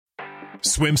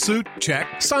Swimsuit? Check.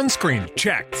 Sunscreen?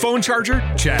 Check. Phone charger?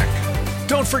 Check.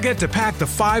 Don't forget to pack the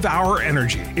 5-Hour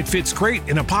Energy. It fits great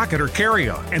in a pocket or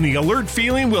carry-on, and the alert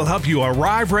feeling will help you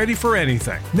arrive ready for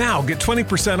anything. Now get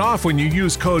 20% off when you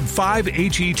use code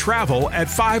 5HETRAVEL at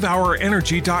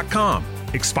 5hourenergy.com.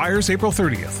 Expires April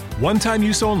 30th. One-time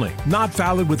use only. Not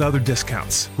valid with other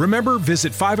discounts. Remember,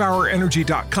 visit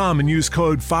 5hourenergy.com and use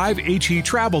code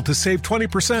 5HETRAVEL to save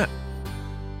 20%.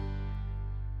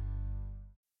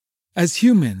 As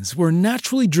humans, we're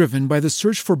naturally driven by the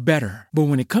search for better. But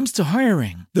when it comes to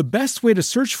hiring, the best way to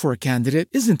search for a candidate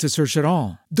isn't to search at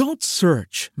all. Don't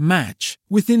search, match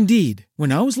with Indeed.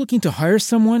 When I was looking to hire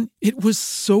someone, it was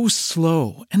so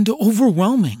slow and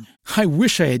overwhelming. I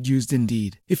wish I had used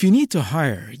Indeed. If you need to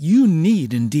hire, you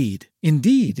need Indeed.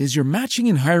 Indeed is your matching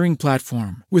and hiring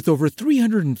platform with over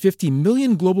 350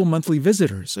 million global monthly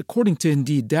visitors, according to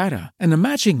Indeed data, and a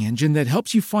matching engine that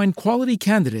helps you find quality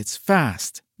candidates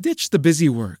fast. Ditch the busy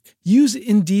work. Use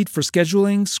Indeed for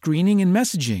scheduling, screening, and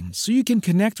messaging so you can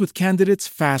connect with candidates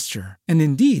faster. And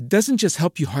Indeed doesn't just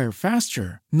help you hire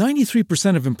faster.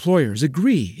 93% of employers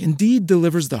agree Indeed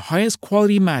delivers the highest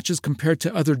quality matches compared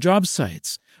to other job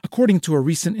sites, according to a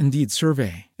recent Indeed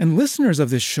survey. And listeners of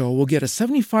this show will get a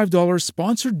 $75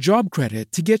 sponsored job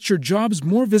credit to get your jobs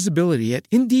more visibility at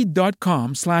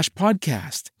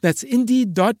Indeed.com/podcast. That's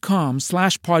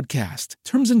Indeed.com/podcast.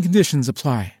 Terms and conditions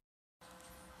apply.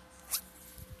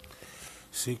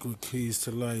 Secret keys to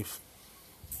life.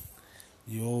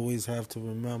 You always have to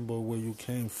remember where you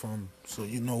came from so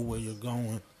you know where you're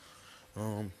going.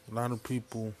 A lot of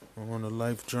people are on a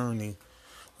life journey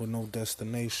with no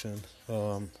destination.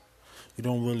 You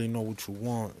don't really know what you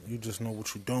want. You just know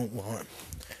what you don't want.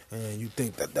 And you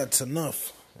think that that's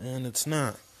enough. And it's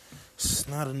not. It's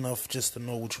not enough just to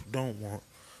know what you don't want.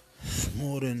 It's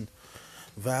more than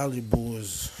valuable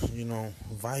is,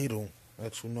 vital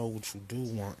that you know what you do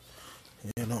want.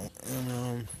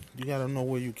 And you gotta know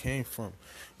where you came from.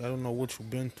 You gotta know what you've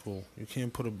been through. You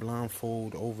can't put a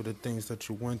blindfold over the things that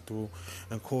you went through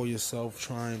and call yourself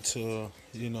trying to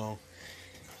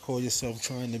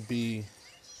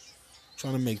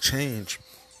make change.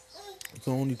 You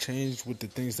can only change with the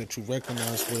things that you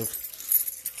recognize with,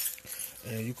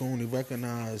 and you can only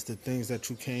recognize the things that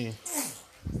you came.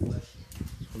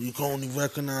 You can only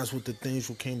recognize with the things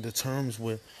you came to terms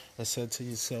with and said to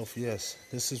yourself, yes,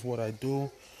 this is what I do,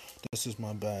 this is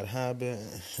my bad habit,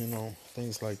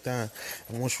 things like that.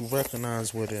 And once you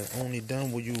recognize with it, only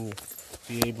then will you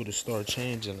be able to start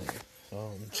changing it.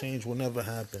 Change will never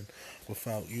happen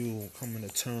without you coming to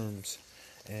terms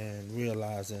and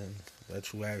realizing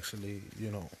that you actually,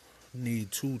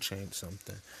 need to change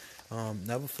something.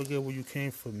 Never forget where you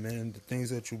came from, man. The things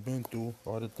that you've been through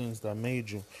are the things that made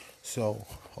you. So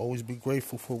always be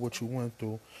grateful for what you went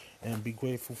through and be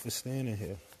grateful for standing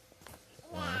here.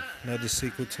 Another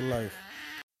secret to life.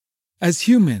 As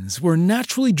humans, we're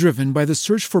naturally driven by the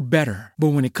search for better. But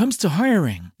when it comes to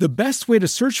hiring, the best way to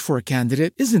search for a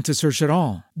candidate isn't to search at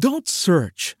all. Don't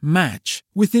search, match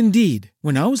with Indeed.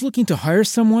 When I was looking to hire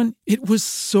someone, it was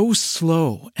so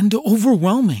slow and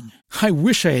overwhelming. I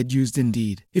wish I had used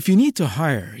Indeed. If you need to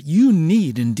hire, you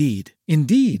need Indeed.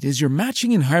 Indeed is your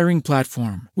matching and hiring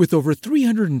platform with over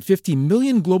 350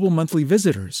 million global monthly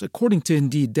visitors, according to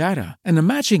Indeed data, and a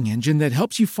matching engine that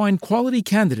helps you find quality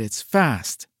candidates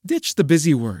fast. Ditch the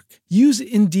busy work. Use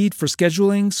Indeed for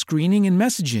scheduling, screening, and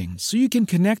messaging so you can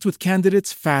connect with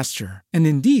candidates faster. And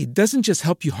Indeed doesn't just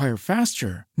help you hire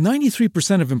faster.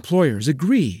 93% of employers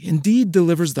agree Indeed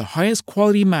delivers the highest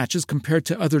quality matches compared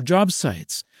to other job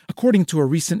sites, according to a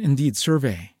recent Indeed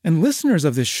survey. And listeners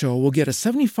of this show will get a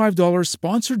 $75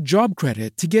 sponsored job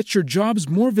credit to get your jobs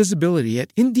more visibility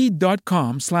at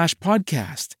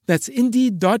Indeed.com/podcast. That's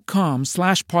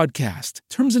Indeed.com/podcast.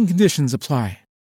 Terms and conditions apply.